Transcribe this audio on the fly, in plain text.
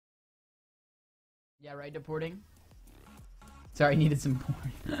Yeah, right, deporting? Sorry, I needed some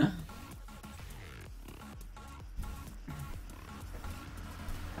porn.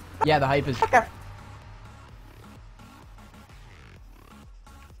 Yeah, the hype is... Okay.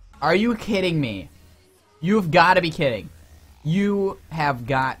 Are you kidding me? You've got to be kidding. You have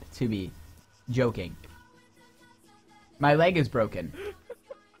got to be joking. My leg is broken.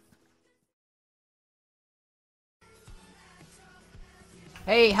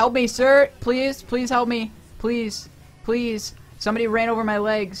 Hey, help me, sir. Please, please help me. Please, please. Somebody ran over my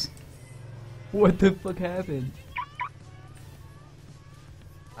legs. What the fuck happened?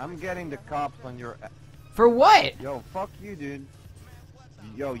 I'm getting the cops on your... For what? Yo, fuck you, dude.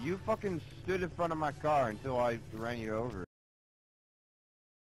 Yo, you fucking stood in front of my car until I ran you over.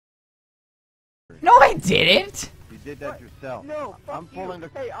 No, I didn't. You did that yourself. No, fuck I'm pulling you.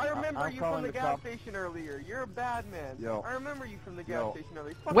 the... Hey, I remember I'm you from calling the gas cops. station earlier. You're a bad man. Yo. I remember you from the gas Yo. station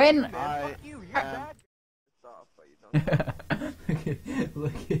earlier. Fuck When- you, man. I Fuck you. You're a am- bad. Stop, but you don't.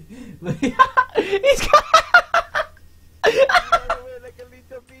 Look at he's got You run away like a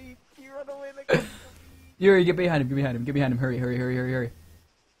little beast. You run away like a little beast. Yuri, get behind him, get behind him, get behind him, hurry, hurry, hurry, hurry, hurry.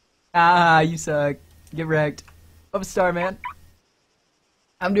 Ah, you suck. Get wrecked. Upstar, man.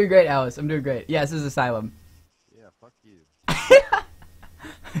 I'm doing great, Alice, I'm doing great. Yeah, this is Asylum. Yeah, fuck you.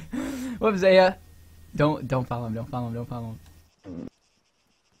 Whoops, Zaya. Don't follow him, don't follow him, don't follow him.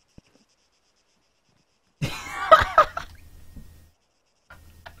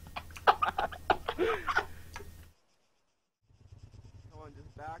 Come on,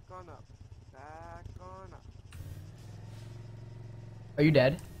 just back on up. Back on up. Are you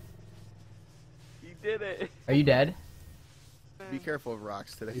dead? You did it. Are you dead? Be careful of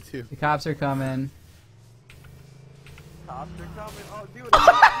rocks today, too. The cops are coming. Cops are coming. Oh, do it again.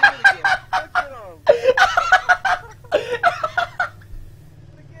 Do it again. Look at him.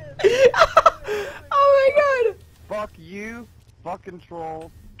 Do it again. Oh my god! Fuck you, fucking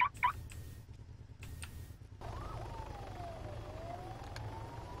troll.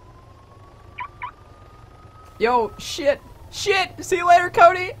 Yo, shit! Shit! See you later,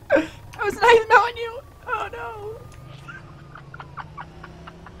 Cody! I was nice knowing you! Oh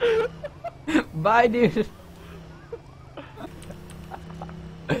no! Bye, dude.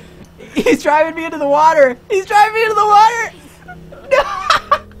 He's driving me into the water! He's driving me into the water!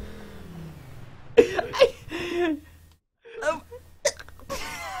 No!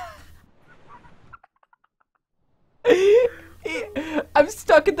 I'm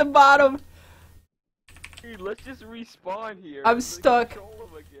stuck at the bottom. Dude, let's just respawn here. I'm Let's stuck. control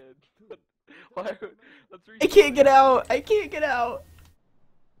him again. Why? Let's respawn. I can't get out. I can't get out.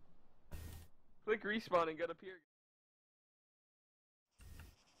 Click respawn and get up here.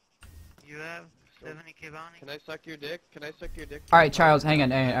 You have 70k bounty? Can I suck your dick? Can I suck your dick? All right, Charles, hang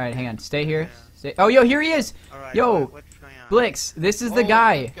on. All right, hang on. Stay here. Stay. Oh, yo, here he is. Alright, Yo, what's going on? Blix, this is the Oh,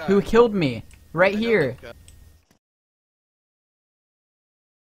 guy this guy. who killed me right I know here. this guy.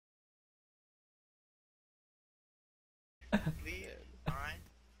 Leave, alright?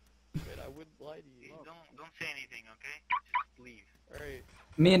 Wait, I wouldn't lie to you. Don't say anything, okay? Just leave. Alright.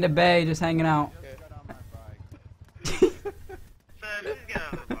 Me and the Bay just hanging out. Okay. Get on my bike. So, just get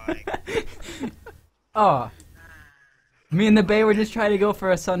out of the bike. Oh, me and the Bay were just trying to go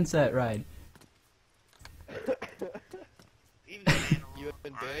for a sunset ride. Leave the man alone, You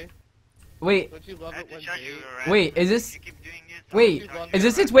and Bay? Wait, Don't you love I it have when to shut Bay... you, alright? wait, is this? You keep doing this, I'll Wait, shut is you,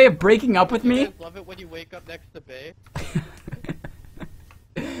 this its alright? way of breaking up with You me? guys love it when you wake up next to Bay?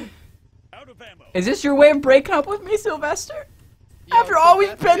 Is this your way of breaking up with me, Sylvester? Yo, After all we've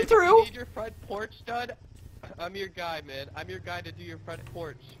Sylvester, been if through? You need your front porch done? I'm your guy, man. I'm your guy to do your front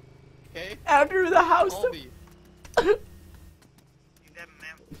porch. Okay? After the house. Call me. Leave that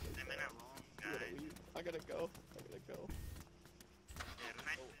man alone, guys. I gotta go. I gotta go. Yeah,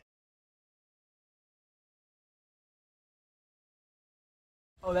 nice.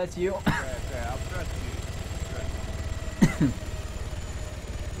 Oh, that's you. Okay, I'll trust you. I'm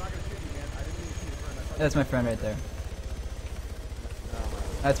not gonna shoot you, man. I didn't mean to shoot your friend. I thought That's my friend right there. No, man.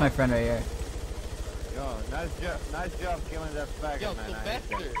 That's my friend right here. Yo, nice job killing that faggot, Yo, man. I hate that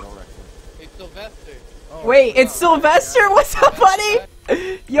Sylvester. troll right there. Hey, Sylvester. Oh, Wait, it's no, Sylvester? What's up,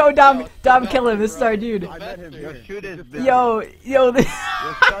 buddy? Yo, Dom, kill him. This is our dude. I met him. Yo, shoot his bitch. Yo, Yo,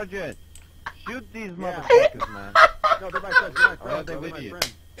 Sergeant. Shoot these motherfuckers, man. No, they're my friends. They're my friends. They're They're with my you.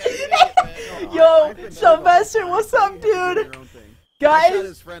 friends. Yo, Sylvester, what's up, dude?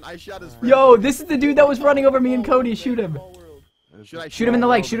 Guys, I shot his friend. yo, this is the dude that was running over me and Cody. Shoot him. Should I Shoot him in the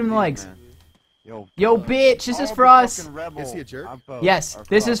legs. Shoot him in the legs. Yo, Yo, bitch, this is all for the us. fucking rebel Is he a jerk? outposts Yes, are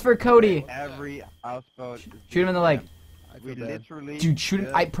this is for fucked. Cody. Every houseboat. Shoot him in the leg. I We feel bad. literally. Dude, shoot him.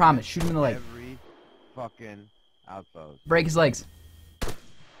 just I promise. Shoot him in the leg. Every fucking outpost. Break his legs. I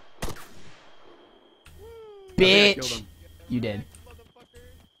think I killed Bitch. him. You did. Motherfucker.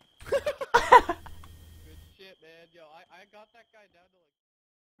 Good shit, man. Yo, I got that guy down to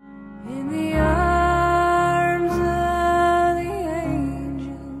like.